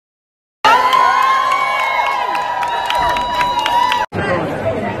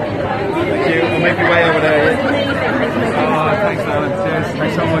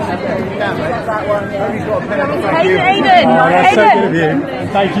Thank you, Aidan. That's so good of you.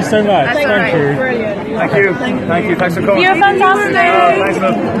 Thank you so much. Thank you. Brilliant. Thank you. Thank you. Thanks for coming. You're fantastic. Thanks,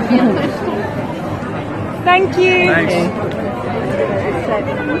 love. Thank you. Thanks.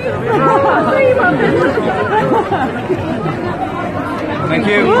 Thank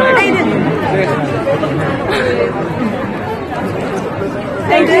you.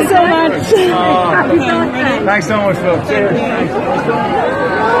 Thank you so much. Thanks so much, love. Cheers.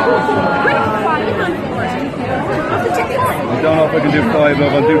 I don't know if I can do 5,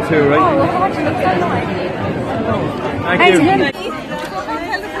 love. I'll do 2, right? Thank you.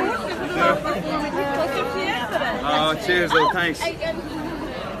 Oh, cheers, love. Thanks.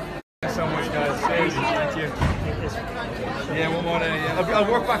 Thanks so much, guys. Cheers. Thank you. Yeah, one more day. Yeah.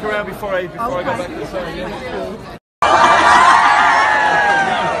 I'll work back around before I go back to the sun. Yeah.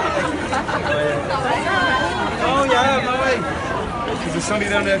 Oh yeah, no way. Is it sunny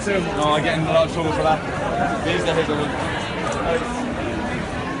down there too? Oh, I'm getting in a lot of trouble for that. These are hit the one.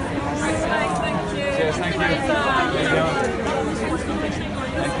 Cheers, thank you. There you go.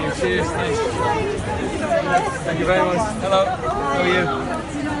 Thank you. Cheers, thanks. Thank you very much. Hello. How are you?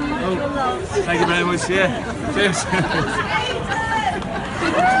 Oh, thank you very much. Yeah. Cheers. Thank you.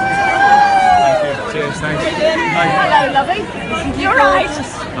 Cheers. Thanks. Hello, lovely. You're right.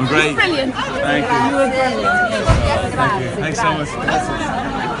 I'm great. Brilliant. Thank you. You were brilliant. Thank you. Thanks so much.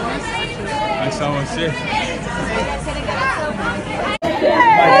 Thanks so much. Cheers.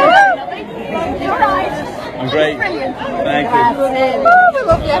 You're right. I'm great. Brilliant. Thank you.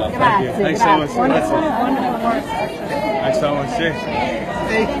 Thank you. Thanks so much. Thanks so much. Cheers.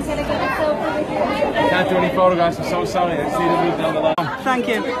 I can't do any photographs. I'm so sorry. I see them move down the line. Thank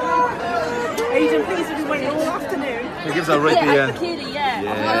you. Aidan, please, we've been waiting all afternoon. It gives a right the Yeah.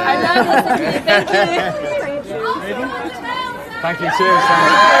 I know that's the key. Thank you. Thank you. Cheers. Thank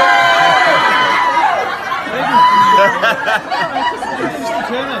you.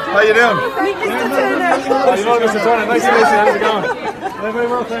 How you doing? Meet Mr. Turner. Oh, you know Mr. Turner. Nice to meet you. How's it going? Very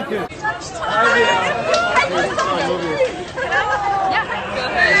well, thank you. How are you? I love you.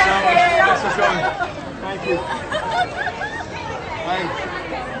 Thanks for coming. Thank you. Hi.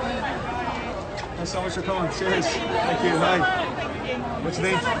 Thanks so much for coming. Cheers. Thank you. Hi. What's your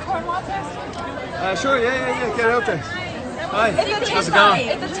name? Sure. Yeah. Get out there. Hi. How's it going?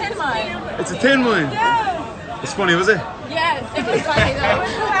 It's a tin mine. It's a tin mine. Yeah. It's funny, was it? Yes. It was funny though.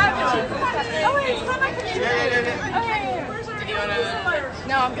 What's happening? Oh wait, it's not my computer. Yeah. Okay. Did you wanna?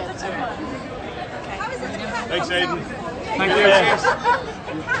 No, I'm good. Okay. Thanks, Aidan. Thank you. Cheers.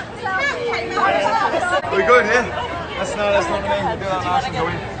 We good, yeah? That's not the name. We'll do that last and go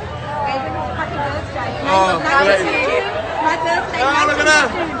in. Oh, great. My birthday. Oh, look at that.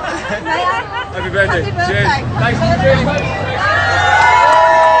 Happy birthday. Cheers. Thanks. Cheers.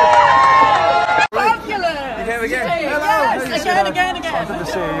 You came again? Hello. Yes, again. Good to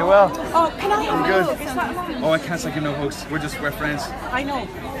see you. You well? Oh, can I have a good. hug? Is that allowed? Oh, I can't take no hugs. We're friends. I know.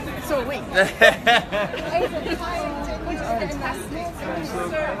 So are we.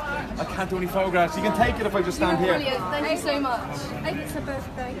 I can't do any photographs. You can take it if I just stand here. Brilliant. Thank you so much. I think it's a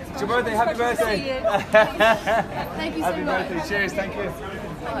birthday. It's your birthday. Happy birthday. Thank you so Happy much. birthday. Cheers. Thank you.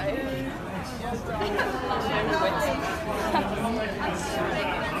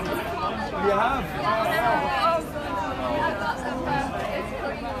 What do you have?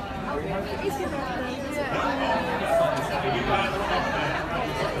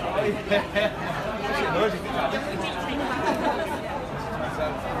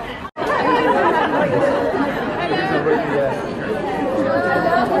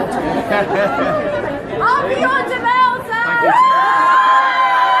 I'll be on to Melsa!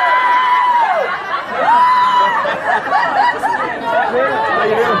 How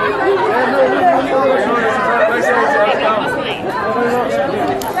you doing?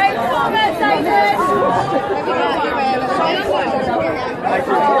 Great performance, Aidan!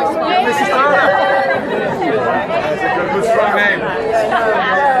 Mrs. Turner. That's a good strong name.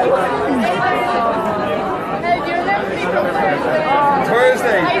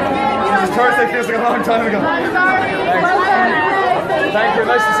 Thursday. Thursday feels like a long time ago. Thanks. Thank you.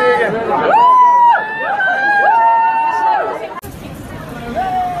 Nice to see you again.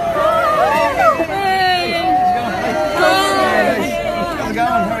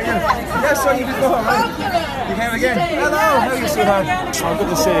 Yes, so you before, right? You came again? Hello, how are you, sweetheart? Oh, good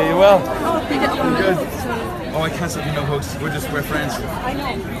to see you. You well? I'm good. Oh, I can't say no hugs. We're friends. I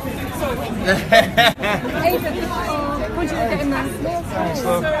know. So are we. Thanks,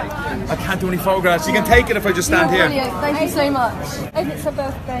 love. I can't do any photographs. You can take it if I just stand here. Brilliant. Thank you so much. It's a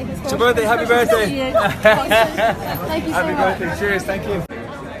birthday. It's your birthday. Happy birthday. Thank you so Happy much. birthday. Cheers. Thank you.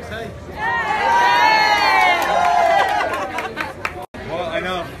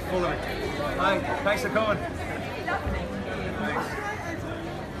 full of it. Hi, thanks for coming. Thanks.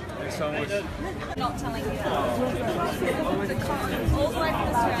 Thanks so much. Not telling you. All the way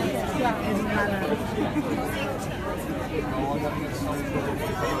from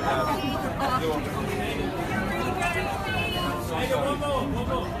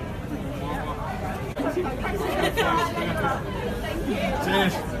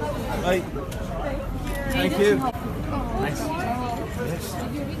Cheers. Bye. Thank you. Nice.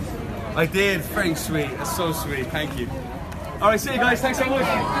 I did. Very sweet. That's so sweet. Thank you. All right, see you guys. Thanks so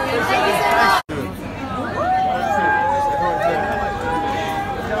much.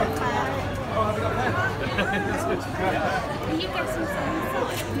 Thank you so much. Can you get some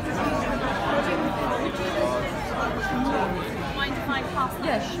mind if I pass that?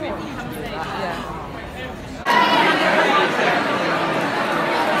 Yeah, sure. Yeah.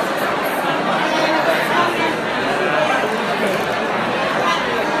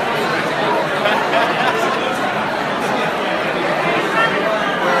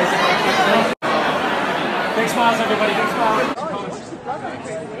 Big smiles, everybody. Big smiles.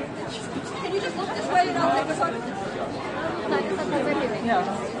 Can you just look this way and I'll take a photo?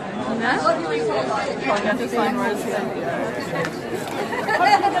 Yeah.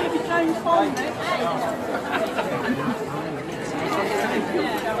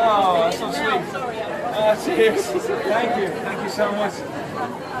 Oh, that's so sweet. Oh, cheers. Thank you. Thank you so much.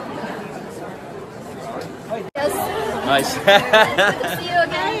 Yes. Nice. Good to see you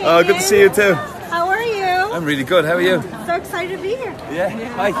again. Oh, good to see you too. How are you? I'm really good. How are you? So excited to be here. Yeah.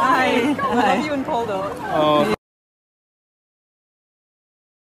 Hi. Hi. I love you and Paul though. Oh.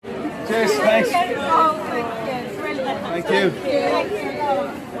 Cheers. Thanks. Oh, thank you. Brilliant. Thank you.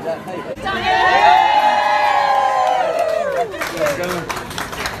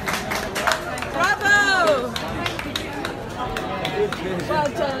 Bravo! Well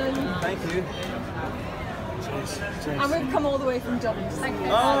done. Thank you. Cheers. Cheers. And we've come all the way from Dublin. Thank you.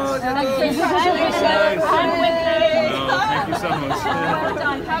 Oh, Thank you. Thank you so much. Well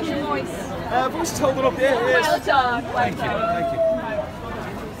done. How's your voice? Voice is holding up, yeah. Well done. Thank you. Thank you.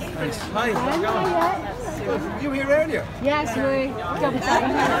 Thanks. Hi, how's it going? You were here earlier? Yes, we double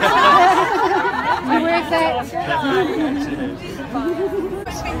time. We work there.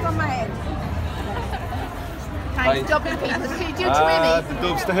 Things on my head. Thanks, Dublin people. Who do you to Immy? The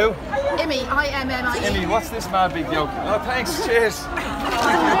dubs to who? Immy, I-M-M-I-E. Immy, what's this mad big yoke? Oh, thanks. Cheers.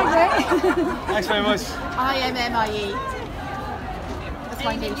 Thanks very much. I-M-M-I-E. That's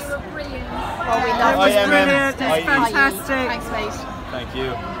my niece. You were brilliant. Oh, we love I you. am Brilliant. It's I-E. fantastic. Thanks, mate. Thank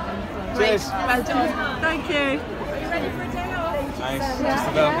you. Great. Cheers. Well done. Thank you. Thanks. Just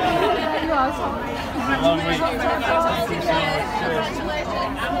about. It's a long week. Thank you so much. Cheers.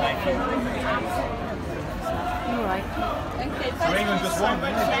 All right. So England just won,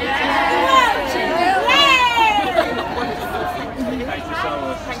 didn't it? Thank you so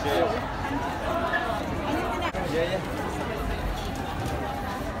much. Cheers. Yeah.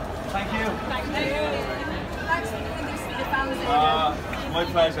 Thank you. Thanks for doing this for the fans. My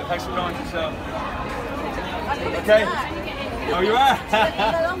pleasure. Thanks for coming to the show. Okay. Oh, you are?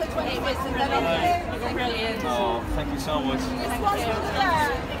 They're on the 25th and then on the brilliant. Oh, thank you so much.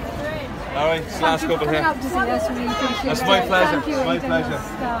 All right, it's the last couple here. Up to see us, we really appreciate That's it. my pleasure. Thank you, It's my Aidan. pleasure.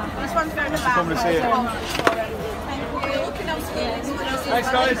 Star. This one's very Thanks for coming to see it. Looking upstairs. Thanks,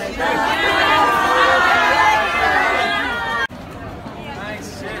 guys. Cheers. Thanks.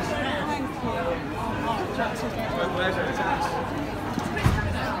 Cheers. It's my pleasure.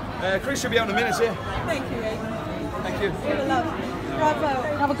 Chris should be out in a minute, yeah? Thank you, Aidan. Thank you. Bravo.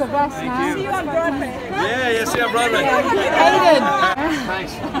 Have a good rest now. you. See you on Broadway. Yeah, see you on Broadway. Aidan.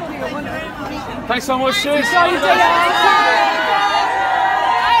 Thanks. Thanks so much. Cheers.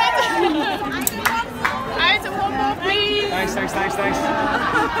 Aidan, one more, please. Thanks. I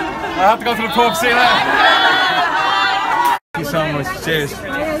have to go to the pub. See you later. Thank you so much. Cheers.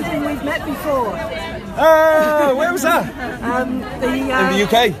 Aidan, we've met before. Where was that? In the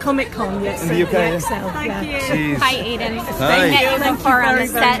UK? Comic Con, yes. In the UK, yeah. Thank you. Jeez. Hi, Aidan. Hi. I met you before on the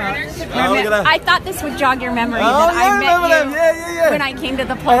set. Oh, look at that. I thought this would jog your memory Oh, that yeah, I I remember met them. you Yeah. when I came to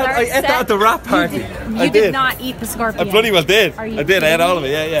the Polar I ate set. that at the rap party. You did not eat the scorpion. I bloody well did. Are you I did. I had kidding all of me?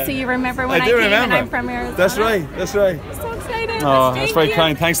 it. Yeah. So you remember when I do came remember. and I'm from Arizona? That's right. So excited. Oh, Thank that's very you.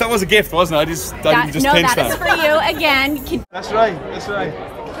 kind. Thanks. That was a gift, wasn't it? I didn't just No, pinch that is for you again. That's right.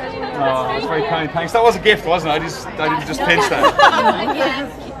 Oh, that's very kind. Thanks. That was a gift, wasn't it? I didn't just pinch that. Again,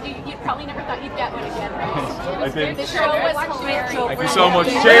 you probably never thought you'd get one again, right? I did. The show was hilarious. Thank you so much.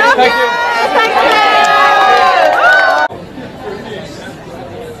 Cheers. Thank you.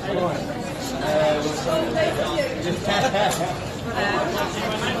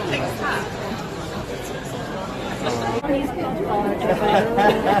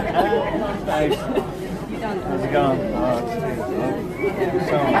 Thanks. How's it going?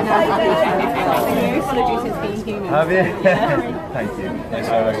 Have you? Thank you. Nice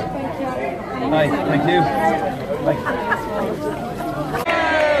to meet you. Hi, thank you.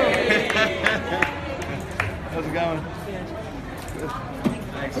 How's it going? Good.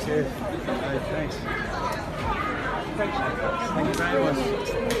 Thanks, cheers. Thanks. Thank you very much.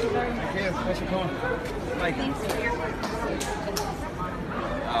 Thank you. Thanks for coming. Bye.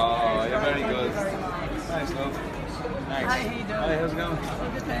 Oh, you're very good. Nice, love. Thanks. Hi, how you doing? Hi, how's it going?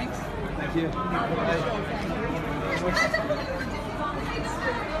 Good, thanks. Thank you. Bye.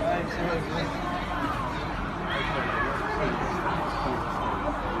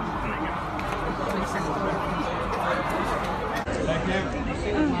 Thank you. Thank you.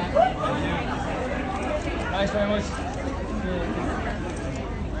 Thanks very much.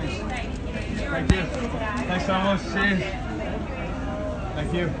 Thank you. Thanks so much. Cheers. Thank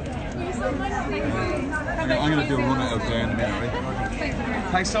you. I'm going to do a run out there in a minute, right?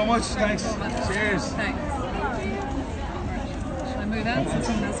 Thanks so much. Thanks. Cheers. Thanks. Should I move out so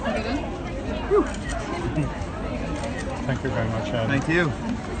someone else can get in? Thank you very much, Aidan. Thank you.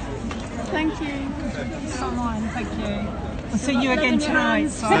 Thank you. Someone, thank you. We'll see you again tonight.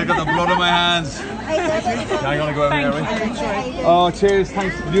 So. I got the blood on my hands. I'm going to go over there, right? Oh, cheers.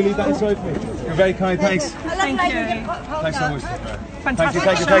 Thanks. Will you leave that inside for me? You're very kind. Thanks. Thank you. Thanks so much. Fantastic.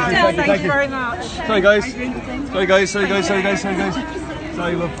 Thank you very much. Sorry guys. Sorry guys. Sorry,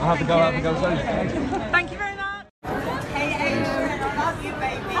 look, I have to go. Sorry. Thank you very much. Hey, Aidan, I love you,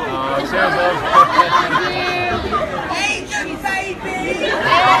 baby. Oh, cheers, love. Aidan, baby.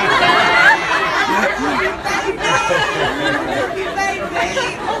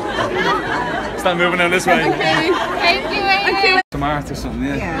 Start moving down this way. Thank you, Aidan. Some art or something,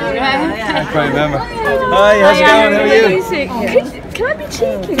 yeah. I can't remember. Hi, how's it going? How are you? Can I be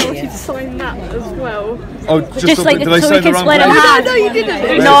cheeky and ask you to sign that as well? Oh, Just like did so I we sign the can wrong split in place? half. No, you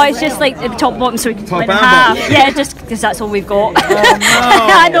didn't. No, it's just like the top bottom so we can split in and half. bottom? Yeah, just because that's all we've got. Oh, no.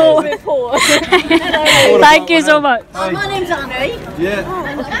 I know. Thank you so much. My name's Annie. Yeah.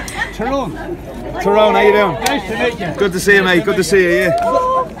 Tyrone, how you doing? Nice to meet you. Good to see you, mate. Good to see you, yeah.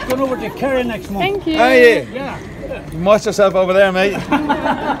 Going over to Kerry next month. Thank you. How are you? Yeah. Watch yourself over there, mate.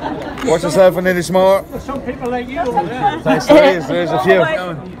 Watch yourself in Inishmore. There's some people like you over there. Thanks, there's a few. All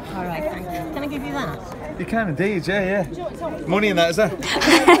right, thank you. Can I give you that? You can indeed, yeah. Money in that, is there?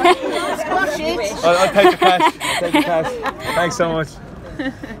 Squash it. I'll take the cash. Thanks so much.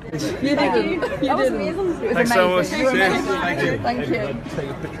 You didn't. Thanks so much. Cheers. Thank you. Thank you. Take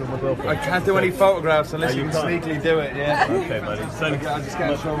a picture of my girlfriend. I can't do any photographs unless you can sneakily do it, yeah. Okay, buddy. I'll just get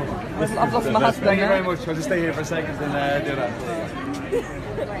a show. I've lost my husband. Thank you very much. I'll just stay here for a second and do that.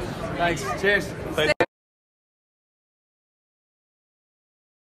 Thanks. Cheers. Thank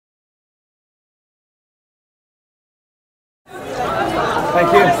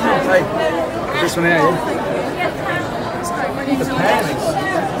you. Hey, this one here, yeah? The panics.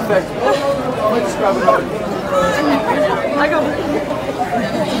 Just grab it up. I got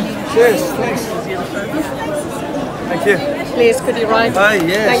Cheers. Thanks. Thank you. Please, could you write? Hi,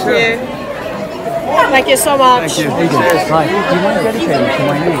 yeah, Thank sure. you. Thank you so much. Thank you. Cheers. Hi, do you mind dedicating to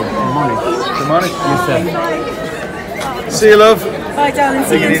my name, Monic? Demonic? Yes, sir. See you, love. Bye, darling. See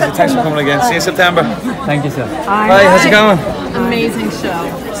Take you it in easy. Thanks for September. coming again. See you in September. Thank you, sir. Hi, how's it going? Amazing show.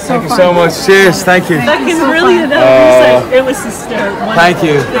 Thank you so much. Cheers. Thank you. That can really it was hysterical. Thank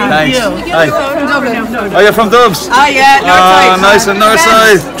you. Thanks. Hi. From Dublin. Oh, you're from Dubs? Oh, yeah. Oh, nice and north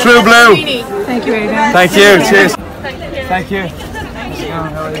side. True blue. Thank you, Aidan. Thank you. Cheers. Thank you.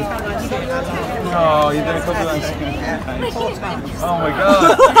 How are you? Oh, you did a couple of things. Oh my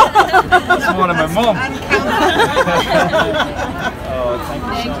God. That's one of my mum. Oh, thank you.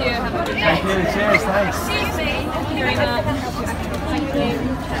 Thank you. Have a good night. Thank you. Cheers. Thanks. Thank you very much. Thank you.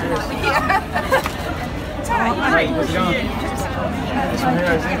 Hi, how's it going? This one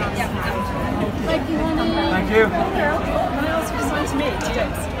here, is it? Thank you, honey. Thank you. Can I ask you to sign to me?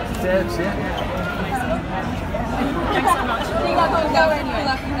 Debs, yeah. You got to go anyway.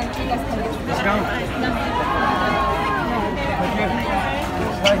 Thank you. How's it going? Thank you.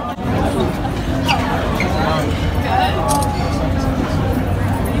 Hi.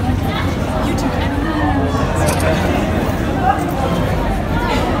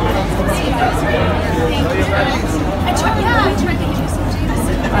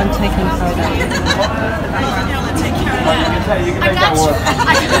 I'm taking photos. You can make that work.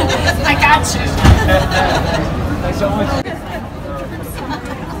 I got you. Thanks so much.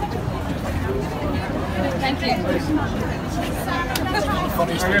 Thank you.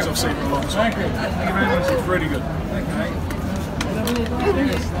 Funniest things I've seen in a long time. Thank you. Thank you very much. It's really good. Thank you, mate.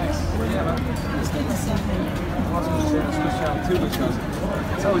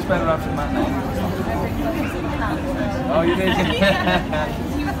 It's always better after Matt. Oh, you did?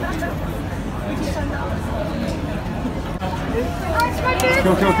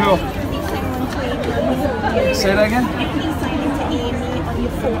 Cool. Say that again?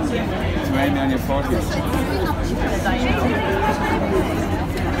 To Amy on your 40th.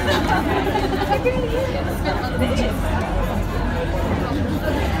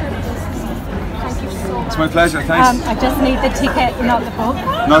 It's my pleasure, thanks. I just need the ticket, not the book.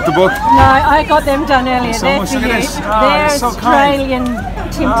 Not the book? No, I got them done earlier. So They're much, for look at you. this. Oh, They're you're so kind. Australian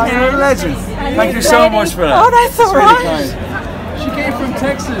Tim Oh, you're a Tams. legend. Thank you so much for that. Oh, that's all really right. kind. She came from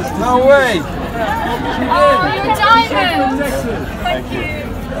Texas. No way. She did. You're a diamond. Thank you.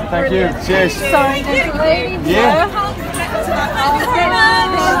 Thank you. Cheers. Sorry, there's a lady. Yeah.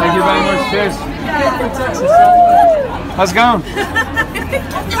 Thank you very much. Cheers. How's it going?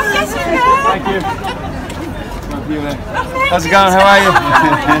 Thank you. How's it going? How are you?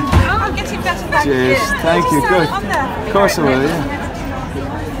 I'm getting better, thank you. Cheers. Thank you. Good. Of course I will,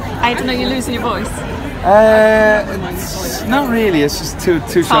 yeah. I don't know, you're losing your voice. It's not really. It's just two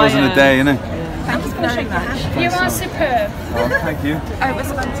shows in a day, you know. Thank you very much. You are superb. Oh, thank you. Oh, it was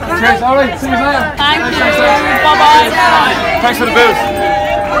fantastic. Cheers. All right. See you later. Thank you. Thanks. Bye-bye. Thanks for the booth.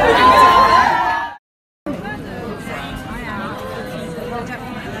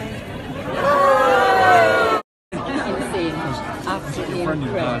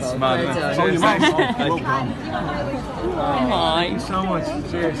 Thank you so much.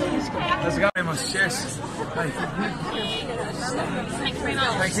 Cheers. Let's go very much. Cheers.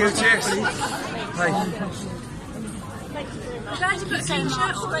 Thank you. Cheers. Thank you. Glad you put the same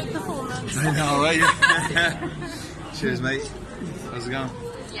shirt on. Great performance. I know, right? Cheers, mate. How's it going?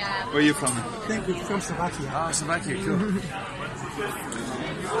 Yeah. Where are you from? I think we're from Slovakia. Oh, Slovakia, cool.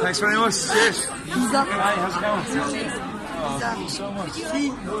 Thanks very much. Cheers. Hi, how's it going? Oh, thank you so much. I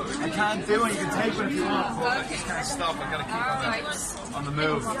can't do it. You can take one if you want. But I just can't stop. I gotta keep on the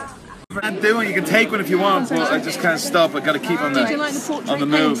move. I can't do it. You can take one if you want, but I just can't stop. I gotta keep on the on the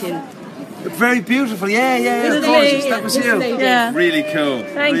move. Very beautiful. Yeah. Of course. That was you. Yeah. Really cool.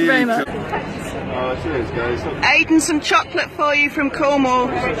 Thank you very much. Oh, cheers, guys. Aidan, some chocolate for you from Cornwall.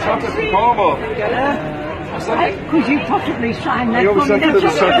 Chocolate from Cornwall. Could you possibly sign that? You always said the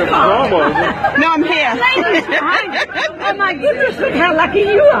chocolate from Cornwall. No, I'm here. Oh my goodness, look how lucky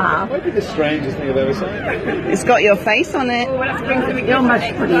you are. Might be the strangest thing I've ever seen. It's got your face on it. You're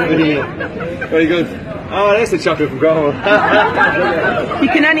much prettier. Very good. Oh, that's the chocolate from Cornwall. You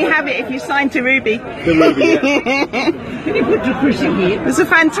can only have it if you sign to Ruby. The Ruby, yeah. Can you put the Chrissy here? It was a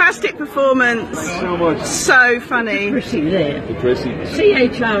fantastic performance. So much. So funny. Chrissy there. The Chrissy. CHRISSIE.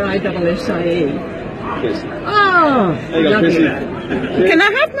 Chrissy. Oh, There you go, Chrissy. Can I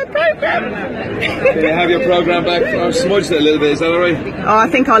have my programme? Can you have your programme back? I've smudged it a little bit, is that alright? Oh, I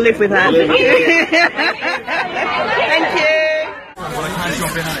think I'll live with that. Live with Thank you. Well, I can't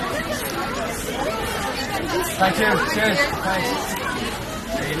jump in on it. Thank you. Cheers. Thanks.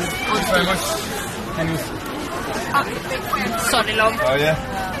 Thanks very much. Sorry, love. Oh yeah.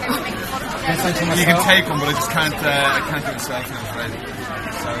 You can take one, but I just can't. I can't do the selfie. I'm afraid.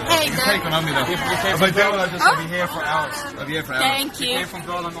 So you can take one on me though. If I do, I'll be here for hours. I'll be here for hours. Thank you.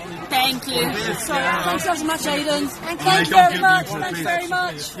 Thank you. Thanks so much, Aidan. Thank you very much. Thanks very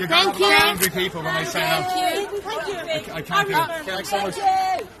much. You're Thank you. angry people when they say no. Thank you. I can't do it. Thanks so much.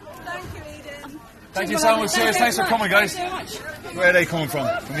 Thank you, Aidan. Thank you so much. Cheers. Thanks for coming, guys. Where are they coming from?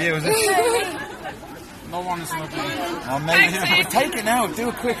 From you, is it? No one is looking. Oh, maybe. But take it now. Do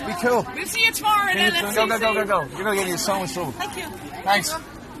it quick. Be cool. We'll see you tomorrow then. Let's Go. You're going to get in so much trouble. Thank you. Thanks.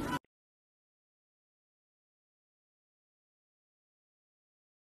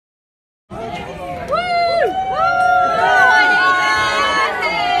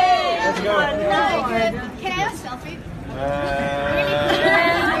 Can I have a selfie?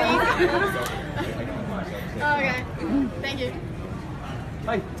 Okay. Thank you.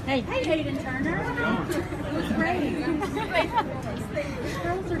 Hi. Hey, Aidan Turner. It's great.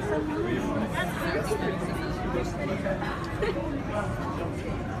 Girls are so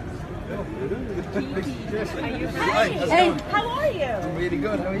Hey, how are you? I'm really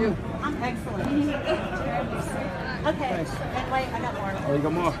good. How are you? I'm excellent. Okay, and wait, I got more. Oh, you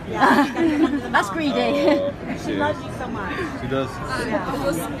got more? That's greedy. She loves you so much. She does.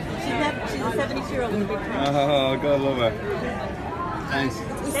 Yeah. She's a 72-year-old with a big trunk. Oh, God, I love her. Thanks.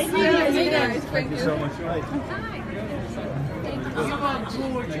 Thank you. Thank you so much. Right.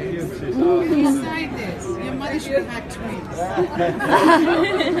 Beside this, your mother should have had twins.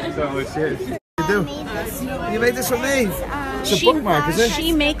 So much. Cheers. You do? You made this for me? It's a bookmark, is it?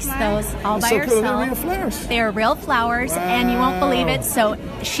 She makes those all by So cool. They're herself. real flowers. They're real flowers, and you won't believe it. So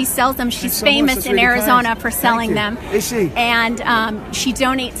she sells them. She's so much. famous That's in really Arizona kind. for selling Thank them. you. Is she? And she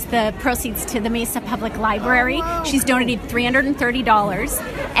donates the proceeds to the Mesa Public Library. She's donated $330,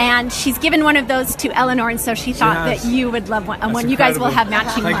 and she's given one of those to Eleanor, and so she thought that you would love one. And That's you guys will incredible. have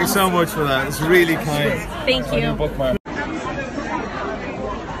matching Thank you ones. so much for that. It's really kind. Thank you. Bookmark.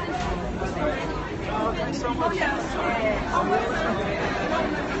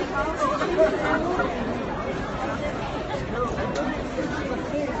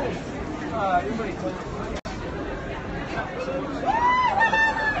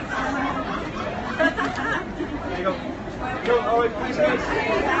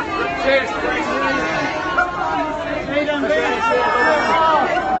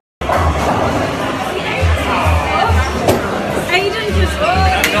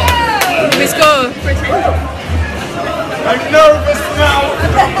 Let's go. I'm nervous now.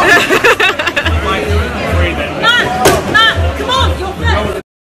 Matt, come on, you're first.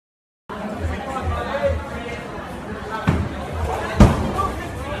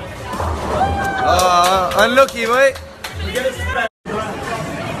 Unlucky, mate.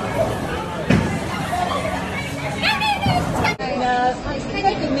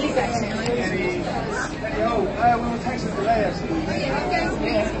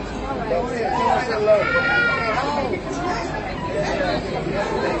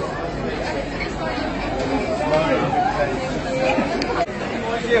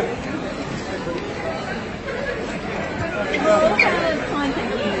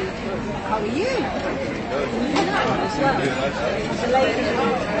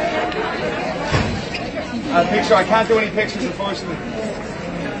 Picture. I can't do any pictures, unfortunately.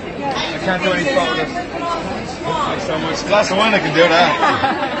 I can't do any photos. Thanks so much. Glass of wine, I can do that.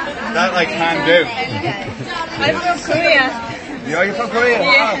 That I can do. I'm from Korea. Yeah, you're from Korea?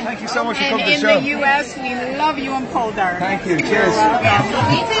 Yeah. Wow, thank you so much for And coming to the in show. the U.S., we love you in Polder. Thank you. Cheers.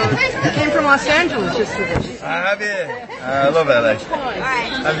 I came from Los Angeles just for this. I have you. I love LA.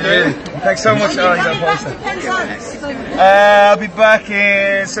 Have you really? Thanks so much. Oh, you got posted. I'll be back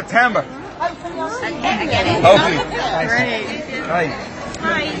in September. Hopefully. Great. Hi.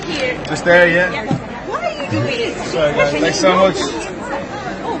 Hi, here. Just there, yeah? What are you doing? Sorry, guys. Thanks so much.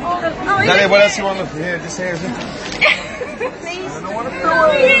 Daddy, what else you want to here? Just here. Please. I don't know what I'm doing.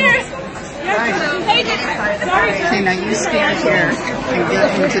 Thanks. Okay, now you stand here and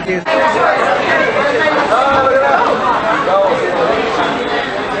get him to do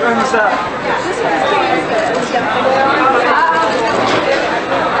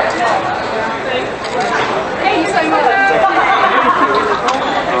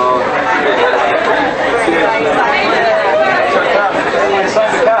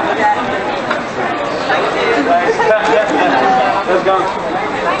Let's go.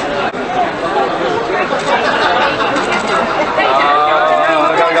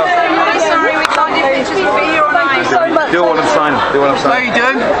 Do what I'm signing. Do what I'm signing. How are you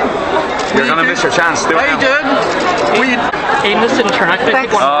doing? You're gonna miss your chance. Do How are you doing? Aidan Turner.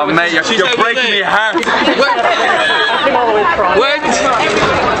 Oh mate, you're breaking me heart. Wait.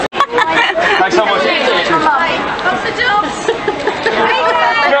 Thanks so much.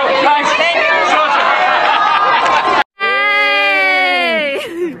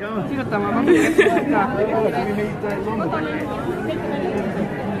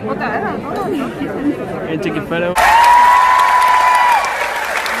 And take a photo.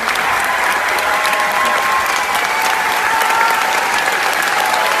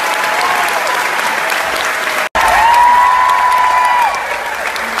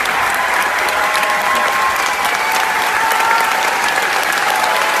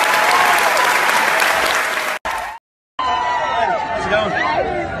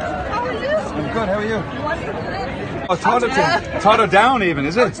 Good, how are you? Oh, Totto Down even,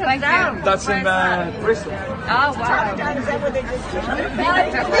 is it? Thank you. That's in Bristol. Oh, wow.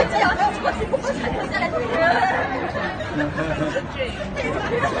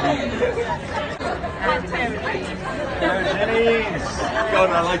 God,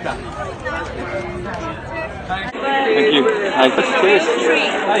 I like that. Thank you. Hi. Cheers.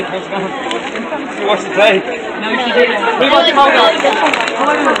 Hi, how's it going? You watched the play? No, she didn't. We want to hold on.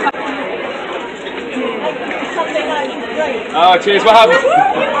 Oh, cheers. What happened?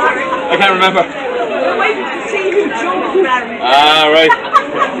 I can't remember. We're waiting to see who John married. Ah, right.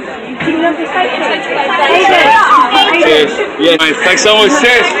 Cheers. Yeah, nice. Thanks so much.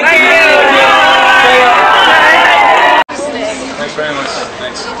 Cheers. Thanks very much.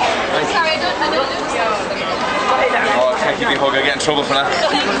 Thanks. Thanks. Oh, thank give you a hug. I get in trouble for that.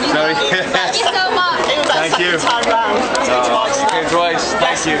 Sorry. Thank you so much. It was like Thank you. time round. You came twice.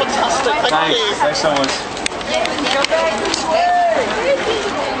 Thank you. Fantastic. Thank you. Thanks so much.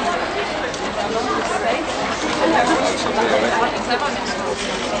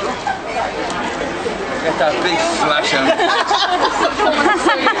 Get that big flash on.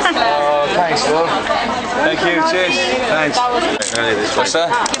 Oh, thanks, love. Thank you, cheers. Thanks. What's that?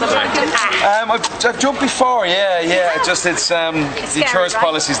 I've jumped before, yeah. Just it's the insurance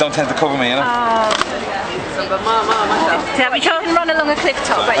policies don't tend to cover me, you know. Tell me, you can run along a cliff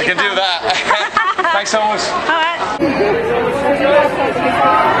top. I can do that. Thanks so much. All right.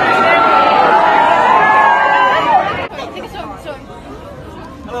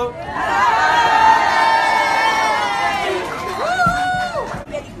 Hello.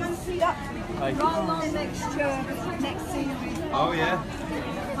 Oh yeah.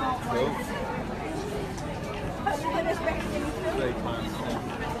 Cool.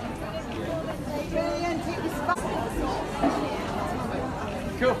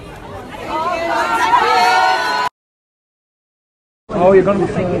 Cool. Oh, you're going to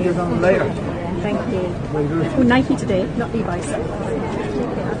be filming yours on later. Thank you. Oh, Nike today, not Levi's.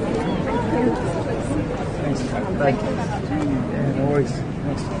 Thanks. Thank you. Yeah, no worries.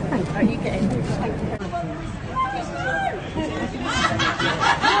 Thanks. How are you getting?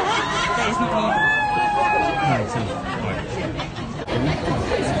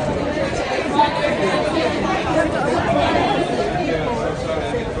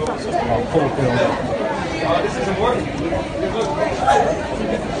 This isn't working.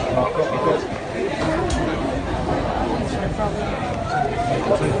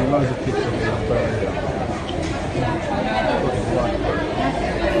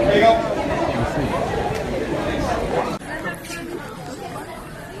 There you go.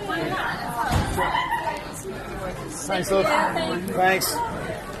 Thanks, love. Thanks.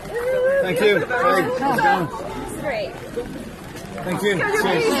 Thank you. Hey, how's it going? Great. Thank you.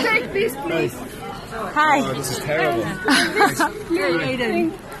 Cheers. Please. Hi. Oh, this is terrible. You're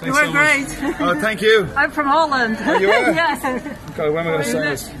Aidan. You were great. Oh, thank you. I'm from Holland. Oh, you are? Yes. Okay, when am I going to sign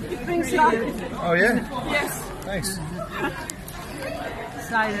this? Oh, yeah? Yes. Thanks.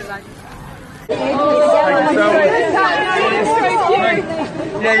 Sign it like. Thank you so much.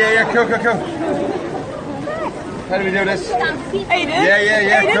 Yeah. Cool. How do we do this? Aidan? Yeah.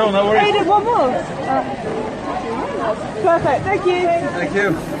 Aidan? Cool, no worries. Aidan, one more. Perfect, thank you. Thank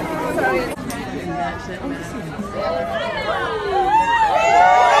you.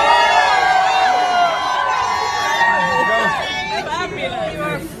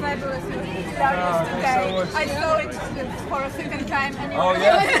 I saw it for a second time and Oh,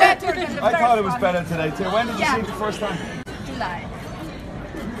 yeah. it was better than the I thought it first was one. better today too. When did you see it the first time? July.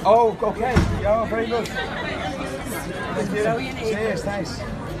 Oh, okay. Yeah, very good. Thank you. Cheers, thanks.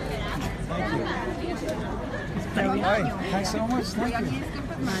 Thank you. Hi, thanks so much. Thank you.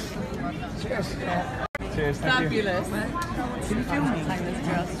 Cheers. Cheers, thank Fabulous. you. Can you film me like this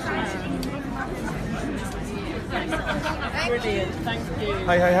dress? Brilliant, thank you.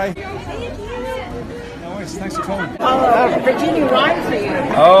 Hi. No worries, thanks for coming. Virginia wine for you.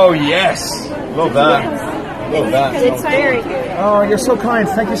 Oh, yes. Love that. It's very good. Oh, you're so kind.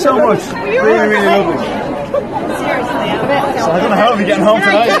 Thank you so much. Really lovely. Seriously, I bet. So I don't know how I'll be getting home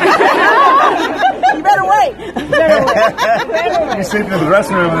tonight. You better wait. You're sleeping in the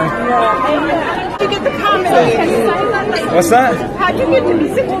dressing room, I think. How'd you get the comedy? What's that? How'd you get the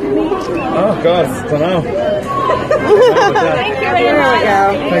music with me? Oh, God, don't know. Thank you very much.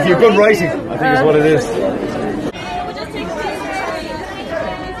 Thank you. Good writing, I think is what it is.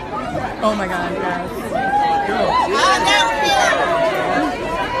 Oh my God, guys.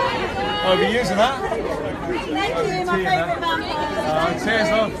 I'll be using that. Thank you, my favorite vampire. Cheers,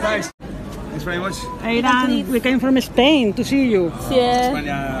 love. Thanks. Thanks very much. Aidan, we came from Spain to see you.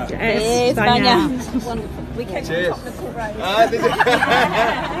 Yeah. España. We came Cheers. from the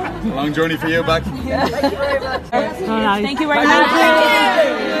road. Long journey for you back. Thank you very much. Thank you very much.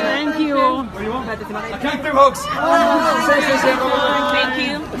 Thank you. What do you want? I can't do hugs. Thank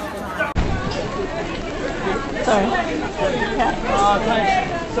you. Sorry. Oh, thanks.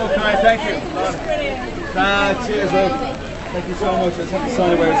 So kind. Thank you. Cheers, love. Thank you so much. I just have to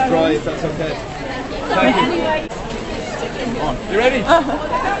sign it where it's dry, if that's okay. Thank you. Come on. You ready?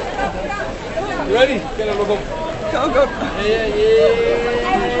 You ready? Get a look up. Go. Yeah.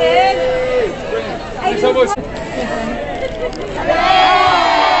 Brilliant. Thanks so much.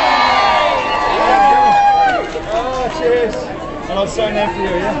 Oh, cheers. And I'll sign that for you,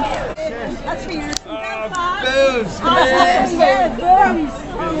 yeah? Cheers. That's for you. Booze. Yes. We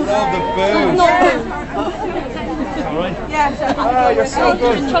love the booze. All right? Yeah. Oh, you're so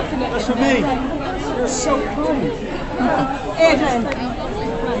good. That's for me. You're so kind. Aidan,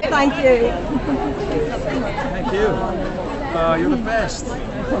 thank you. Thank you. Oh, you're the best.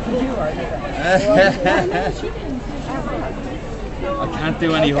 I can't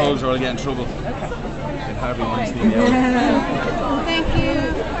do any hugs or I'll get in trouble. It hardly wants me. Thank you.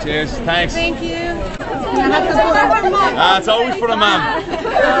 Cheers. Thanks. Thank you. It's always for the man.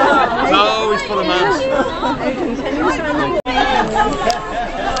 It's always for the man.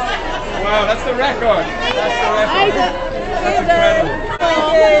 Wow, that's the record. That's the record. That's incredible.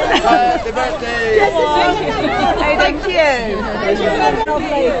 Happy birthday. Thank you.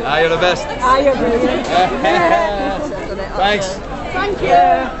 You're the best. You're brilliant. Thanks. Thank you.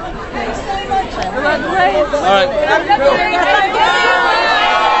 All right.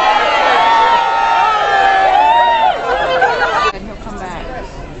 He'll come back.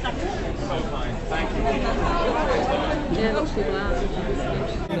 So fine. Thank you.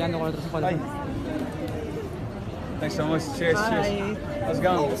 Hi. Thanks so much. Cheers. Cheers. How's it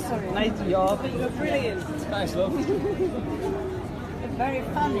going? Nice job. You're brilliant. Thanks, love. Very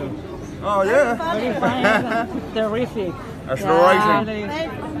funny. Oh, yeah. Terrific. That's the right thing.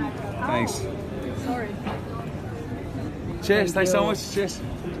 Thanks. Sorry. Cheers. Thanks so much. Cheers.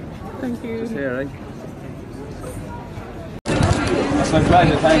 Thank you. Just here, right? That's my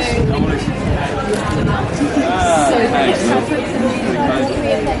pleasure. Thanks. No worries. Thanks.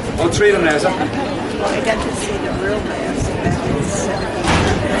 All three of them now, is that? I got to see the real bears.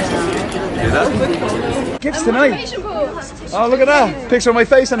 Hear that? Gifts tonight. Oh, look at that. Picture of my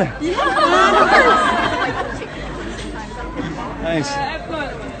face on it. Nice.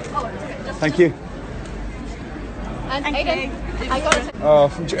 Thank you. And Aidan, I got it. Oh,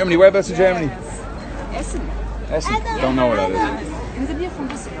 from Germany. Whereabouts in Germany? Essen. Essen. Don't know where that is. In the near from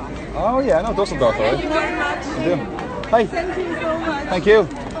Düsseldorf. Oh, yeah, I know Dusseldorf, all right. Thank you very much. I do. Hi. Thank you so much. Thank you.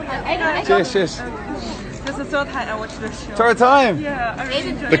 Aidan, Cheers, cheers. This is the third time I watched this show. Third time? Yeah, I really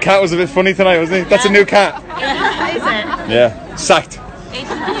enjoyed The cat was a bit funny tonight, wasn't he? That's a new cat. Is it? Yeah, sacked. Can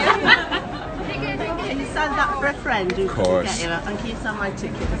you sign that for a friend? Of course. And can you sign my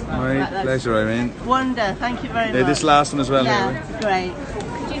ticket as well? My pleasure, I mean. Wonder, thank you very much. Yeah, this last one as well. Yeah, Anyway. great.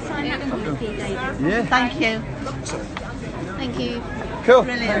 could you sign that for me, please, Aidan? Yeah. Thank you. Thank you. Brilliant. Cool.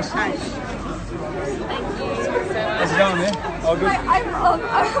 Thanks. How's it going, yeah? All good? I'm a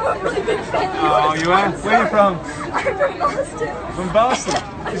really big fan. Oh, you are? Where are you from? I'm from Boston. From Boston?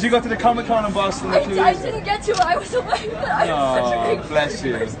 Did you go to the Comic Con in Boston? I didn't get to it. I was away, but I'm such a Oh, big fan. bless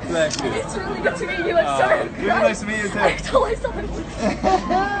you. Bless you. It's really good to meet you. I'm sorry. Really nice to meet you I too. totally stopped.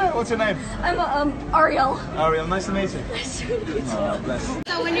 What's your name? I'm Ariel. Ariel, nice to meet you. Nice to meet you. Oh, bless.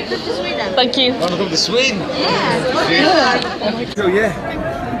 So when you come to Sweden? Thank you. Want to come to Sweden? Yeah. So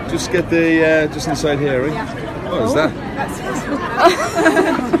yeah, just get the just inside here, right? What is that?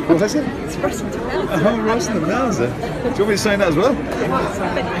 What is it? It's roasting the bananas. Do you want me to sign that as well?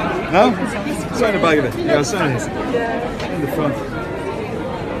 No? Sign the back of it. Yeah, I'll sign it. In the front.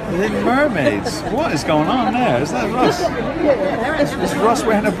 The mermaids. What is going on there? Is that Ross? Is Ross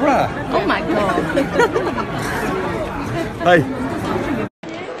wearing a bra? Oh my God. Hi.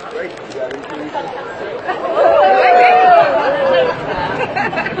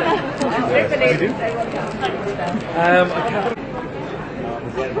 I can't.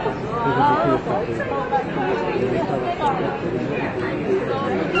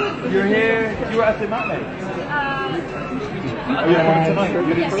 You're here. You were at the matinee. You're coming tonight.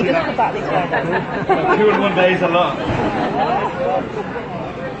 You didn't see that. 2 in 1 day is a lot.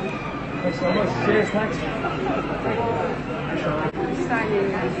 Thanks so much. Cheers. Thanks.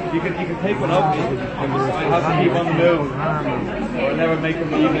 You can take one of me. I have to keep on the move, or never make them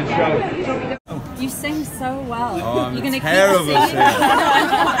the evening show. You sing so well. Oh, I'm You're gonna terrible keep singing. singer.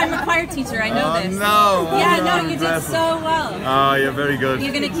 I'm a choir teacher. I know this. No. Yeah, Oh, no, I'm you did dreadful. so well. Oh, you're very good.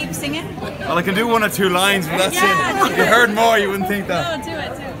 You're gonna keep singing? Well, I can do 1 or 2 lines, but that's Yeah, it. If you heard more, you wouldn't think that. No, do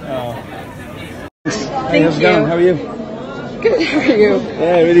it. Oh. Hey, how's it going? How are you? Good, how are you?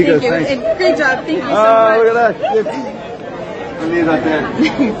 Yeah, really good. Thanks. Great job, thank you so much. Oh, look at that. I'll leave that there. No,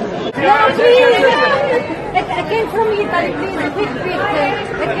 please. I came from Italy, please. Quick. I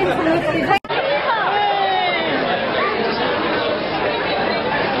came from Italy.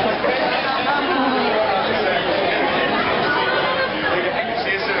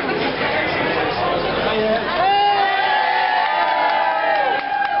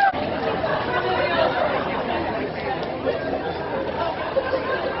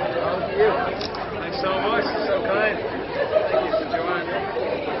 Thanks so much. So kind. Thank you, Joanne.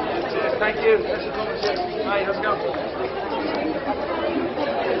 Cheers. Thank you. Thanks for coming. Cheers. Hi, how's it going?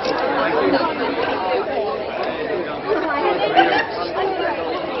 Thank you.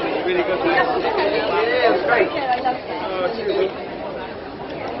 Really good. Yeah, it was great.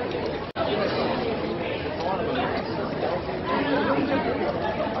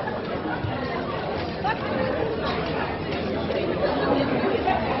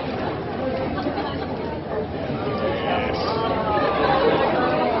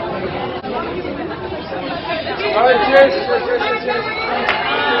 Oh, cheers. Cheers.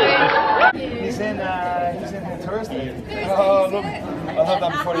 He's in Thursday. Oh, look. I'll have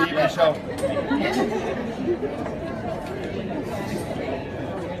that before the evening show.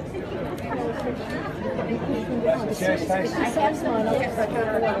 Cheers, thanks. I have some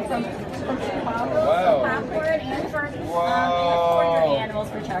from Wow. Popcorn and for Wow. animals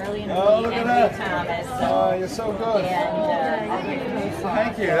for Charlie and Oh, Lee look at and that. Thomas. Oh, you're so good.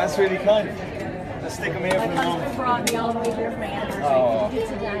 Thank you. That's really kind. Let's stick them here for the My moment. husband brought me all the way here for my anniversary. Oh. It's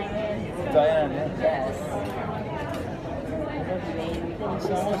a Diane. Diane, yeah. Yes. Thank you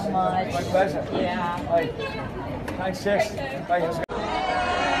so much. My pleasure. Yeah. Hi. Thanks, Jess. Hi, how's it going?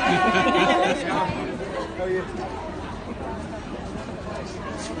 How are you?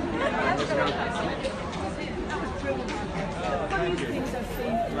 Thank you.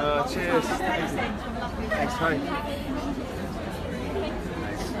 Cheers. Thanks, hi.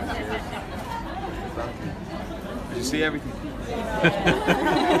 Did you see everything?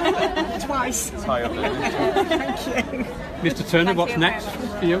 Twice. It's high up there. Thank you. Mr. Turner, what's next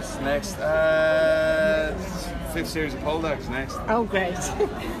for you? Next, 5th series of pole dogs next. Oh, great.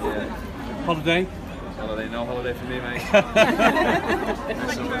 Yeah. Holiday? Holiday, no holiday for me, mate. Thank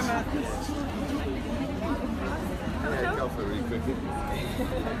you very much. Yeah, go for it really quickly.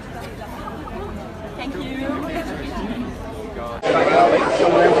 Thank you.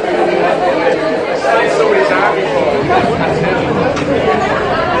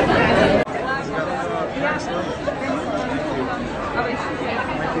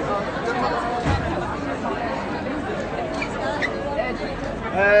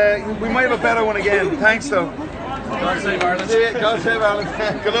 We might have a better one again. Thanks, though. God save Ireland. God save Ireland.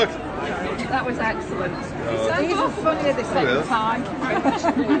 Good luck. That was excellent. These are funny at the same time.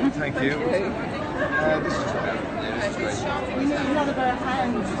 Thank you. This is You need one of our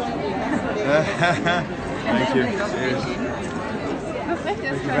hands, don't you? Thank you. Cheers. Thank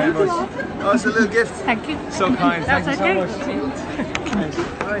you very much. Oh, it's a little gift. Thank you. So kind. Thank you so much. Thanks.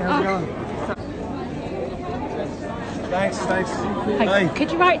 Hi, how's it going? Thanks. Hi. Could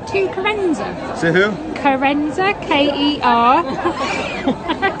you write to Carenza? To who? Carenza, K-E-R-E-N.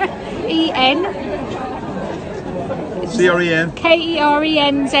 C-R-E-N.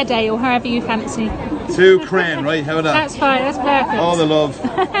 K-E-R-E-N-Z-A, or however you fancy. To Cren, right? How about that? That's fine, that's perfect. All the love.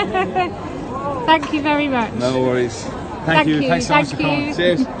 Thank you very much. No worries. Thank you. Thanks so much for coming.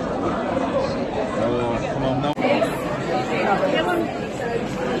 Cheers. Oh, come on, no.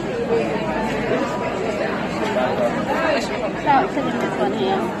 Start filling this one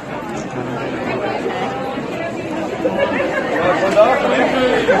here.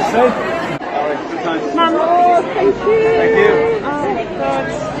 Mum, oh, thank you. Thank you. Oh, God.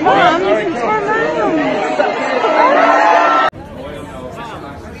 Mum, this is for Mum.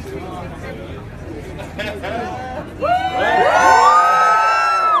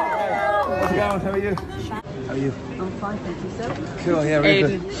 How's it going? How are you? How are you? I'm fine, thank you, sir. Cool, yeah, really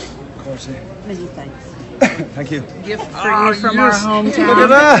Aidan. good. Of course, yeah. Many thanks. Thank you. Gift for you from our hometown. Look at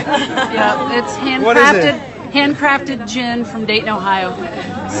that! Yeah, it's What is it? handcrafted gin from Dayton, Ohio.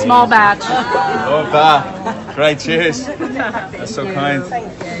 Small batch. Oh, bah. Great, cheers. That's so kind.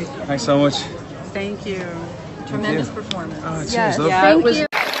 Thanks so much. Thank you. Tremendous performance. Oh, cheers, Yes. love. Yeah, it was.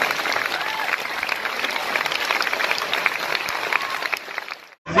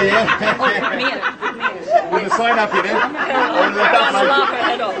 With the sign up, you did?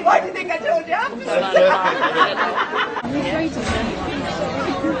 Why do you think I told you?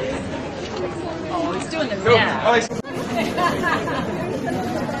 Oh, he's doing the Cool. math. Nice.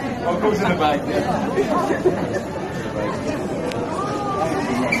 Oh, it goes in the bag,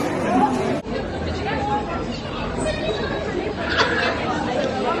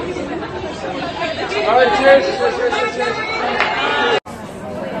 All right, cheers.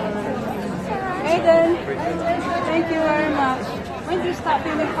 Aidan, thank you very much. When do you start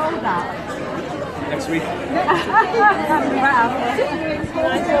feeling cold out? Next week.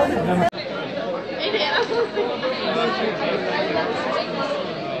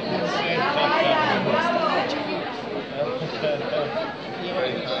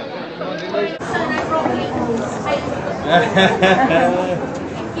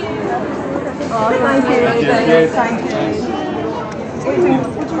 Oh, thank you. Thank you.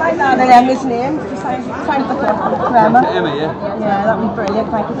 Would you like that? His name. Thank you, Emma. Emma, yeah. Yeah, that was brilliant.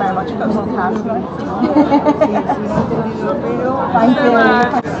 Thank you very much. You've got us all cast. Thank you.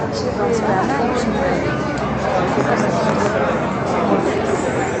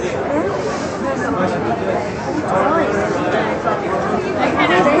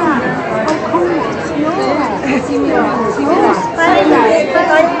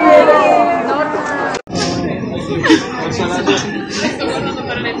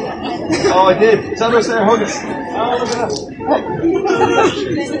 Oh, I did. Sandra said hug us. Oh, look at that.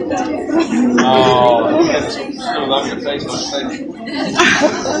 Oh, it's still love your face on the face.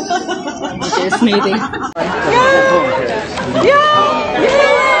 Cheers, smoothie.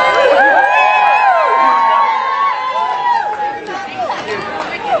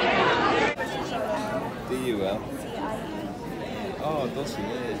 Do you well? Oh, does she?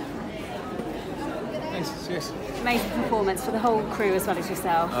 Yeah. Thanks, cheers. Amazing performance for the whole crew as well as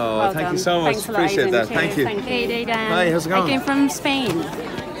yourself. Oh, well thank done. you so much. Thanks a lot, Appreciate Aidan. that. Cheers. Thank you. Thank you, Aidan. Hi, how's it going? I came from Spain.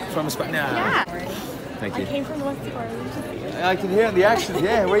 From Spain? Yeah. Thank you. I came from Westport. I can hear the accent,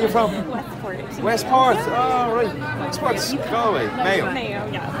 yeah. Where are you from? Westport. Westport. Oh, right. Westport's Galway. Mayo. Mayo,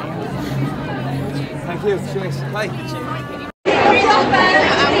 yeah. Thank you. Cheers. Hi.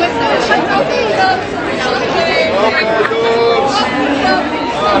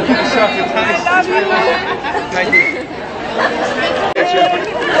 Thank you.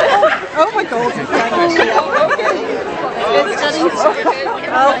 Oh my God.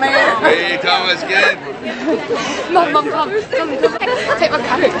 Oh man. Hey, Thomas, good. Mum, come. Take my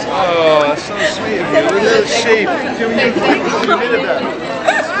carrot. Oh, that's so sweet of you. A little sheep. You did that.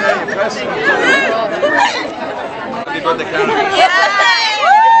 That's very impressive. Happy birthday, Karen.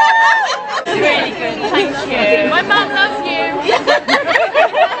 Really good. Thank you. My mum loves you.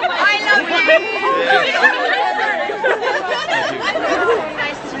 I love you.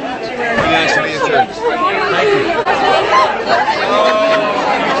 Nice to meet you too. Thank you. Oh,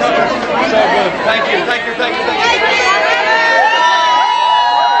 so good. Thank you.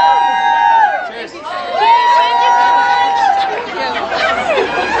 Cheers.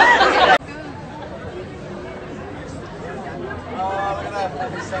 Oh, look at that.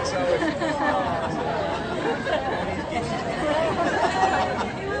 Thanks so much.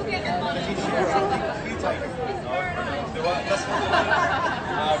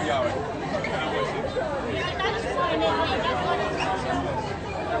 I'll be all right.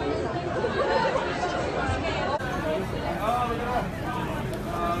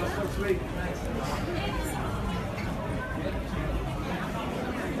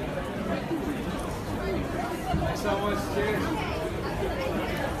 Thanks so much. Cheers.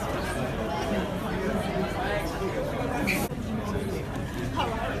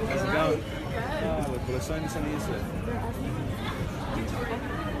 How's it going? Oh, will I sign this on the inside?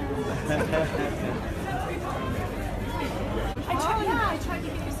 I tried to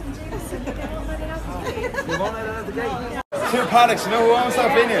give you some Jameson. You want it at the gate? Two paddocks, you know who owns that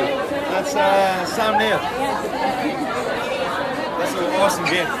vineyard? That's Sam Neal. That's an awesome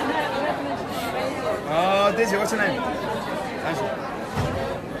gift. Oh, Dizzy, what's your name? Angela.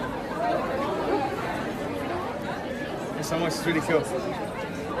 Thanks so much, it's really cool.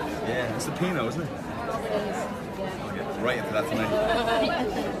 Yeah, it's the Pinot, isn't it? I'll get right into that tonight.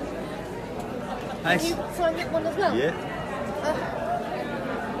 Thanks. So I get one as well? Yeah.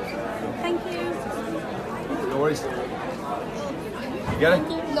 Thank you. No worries. You get it?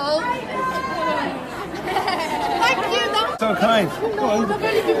 No. Thank you. So kind. Come on.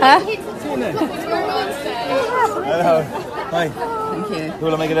 Huh? Hello. Hi. Thank you. Who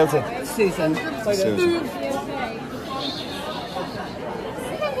will I make it out to? Susan. Susan.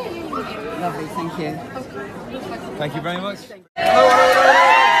 Lovely, thank you. Thank you very much.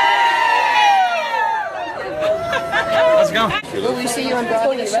 How's it going? Will we see you on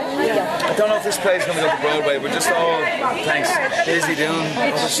Broadway? I don't know if this play is going to go to Broadway. We're just all, thanks, busy doing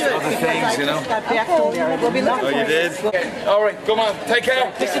other things, you know. Oh, you did? All right, come on, take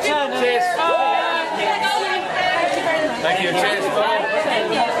care. Cheers. Thank you, cheers.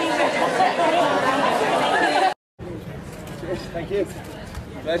 Cheers, thank you.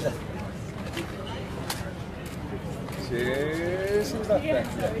 Pleasure. Cheers. Thank you.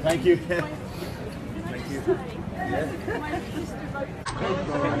 Thank you. Yeah.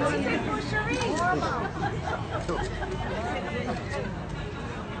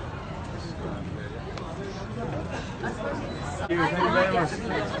 Thank you very much.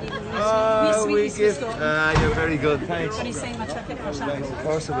 Oh, we give. You're very good. Thanks. Can you say my ticket or Of something?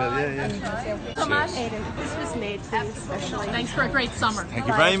 course I will. Yeah. Aidan, this was made for you especially. Thanks for a great summer. Thank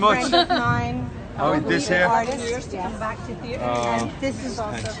you very much. Friend of mine, Oh, this here? Artists to come back to theatre. And this is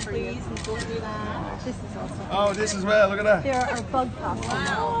also for you. Please don't do that. This is also for Oh, this as well. Look at that. There are bug pops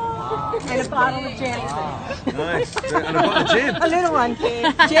and a bottle of gin. Nice. And a bottle of gin. A little one.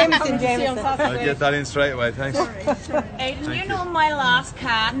 Jameson. I'll get that in straight away. Thanks. Aidan, you know my last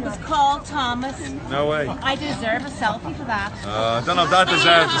cat was called Thomas. No way. I deserve a selfie for that. I don't know if that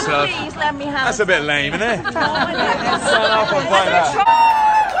deserves a selfie. Please let me have That's a bit lame, isn't it? No, it Sign off and buy that.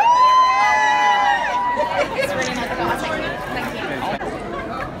 It's really nice. Thank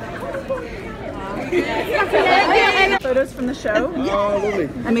you. Photos from the show. Oh, lovely.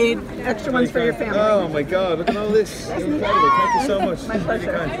 I made extra ones for your family. Oh my God, look at all this. You're incredible. Thank you so much. My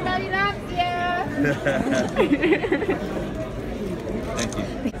pleasure. Everybody loves you. Thank you.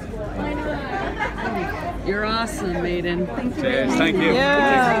 You're awesome, Aidan. Thank you. Cheers. Thank you.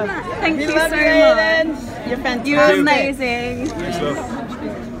 Yeah. Thank you so much. You're fantastic. You're amazing. Thanks, love.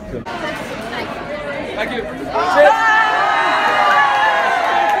 Cool. Thank you.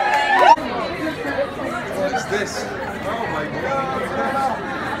 What's this? Oh my God.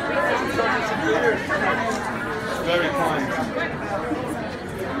 Very kind.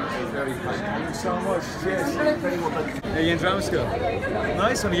 Very kind. Thank you so much. Cheers. Are you in drama school?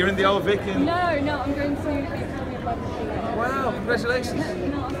 Nice one. You're in the old Vic in... No, I'm going to. Wow, congratulations.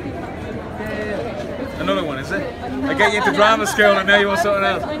 Yeah. Another one, is it? I get you into drama school and now you want something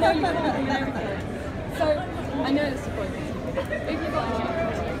else. I know you want to. So, I know it's disappointing. If you got a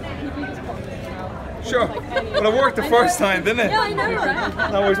chance, you just pop it out. Sure. Well, it worked the first time, didn't it? Yeah, I know,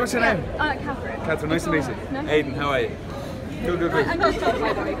 right? No worries. What's your name? Catherine. Catherine, nice to meet you. No. Aidan, how are you? Good. I'm just talking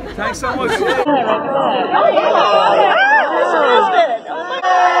about it. Thanks so much. Thank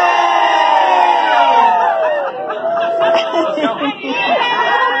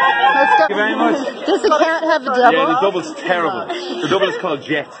you very much. Does the cat have a double? Yeah, the double's terrible. The double is called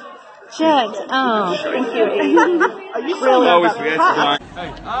Jet. Jet. Oh, thank you. Always forget to die.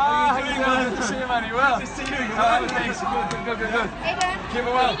 Hey. How are you doing? Good to see you, man. You well? Good to see you. How are things? Good. Keep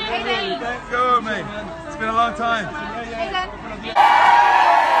it well. Good, mate. It's been a long time.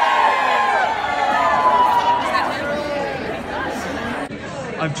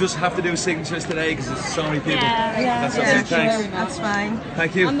 I just have to do signatures today because there's so many people. That's okay. Thanks. That's fine.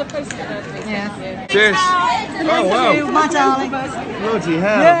 Thank you. I'm the poster person. Yeah. Cheers. Oh wow. My darling. Bloody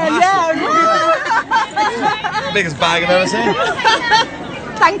hell. Yeah. Biggest bag I've ever seen.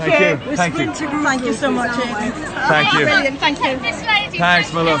 Thank you. Thank you. Thank you so much, Aidan. Thank you. Brilliant. Thank you.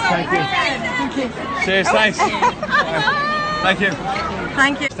 Thanks, my love. Thank you. Cheers. Thanks. Thank you.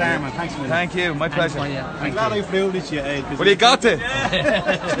 Thank you. Thank you. My pleasure. I'm glad I flew this year, Ed. Well, you got to.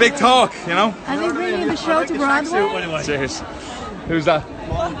 It's big talk, you know. Are they bringing the show to Broadway? Cheers. Who's that?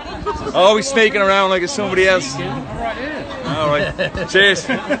 Oh, he's sneaking around like it's somebody else. All right. Cheers.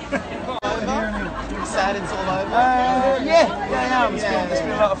 Sad it's all over. Yeah. It's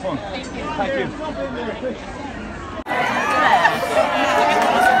been a lot of fun. Thank you.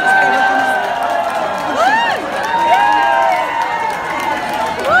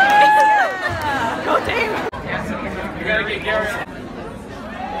 You gotta get Gary.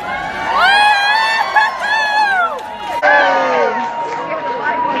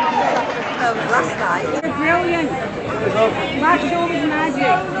 Last night. You're brilliant. My show was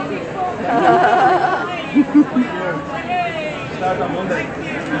magic. Start on Monday.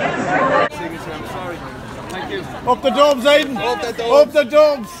 Signature, I'm sorry. Thank you. Up the Dubs, Aidan. Up the Dubs. Up the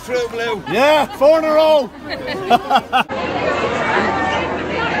Dubs. True blue. Yeah, 4 in a row.